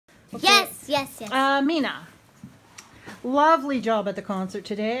Okay. Yes. Aminah, lovely job at the concert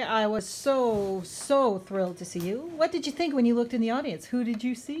today. I was so thrilled to see you. What did you think when you looked in the audience? Who did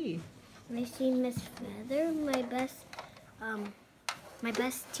you see? I see Miss Feather, my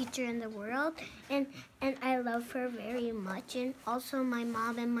best teacher in the world, and I love her very much, and also my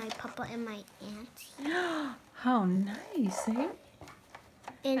mom and my papa and my auntie. How nice, eh?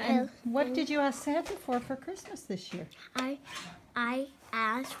 And what did you ask Santa for Christmas this year? I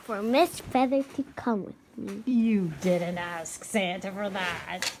asked for Miss Feather to come with me. You didn't ask Santa for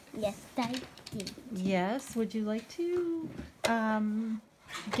that. Yes, I did. Yes. Would you like to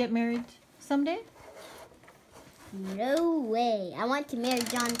get married someday? No way. I want to marry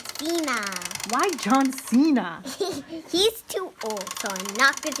John Cena. Why John Cena? He's too old, so I'm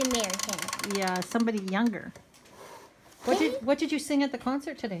not going to marry him. Yeah, somebody younger. What did you sing at the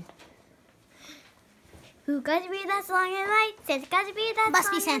concert today? Who got to be that song in light? Santa got to be that Must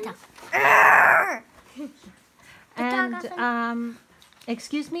song be Santa. And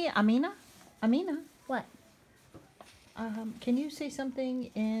excuse me, Aminah? What? Can you say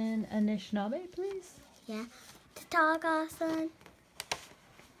something in Anishinaabe, please? Yeah. Tatagasan,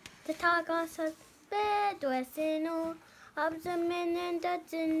 bedwesino, absaminin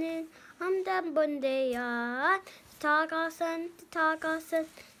datsinin, amdambundeya. Tatagasan,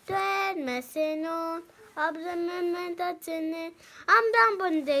 bedwesino, absaminin datsinin,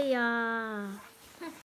 amdambundeya.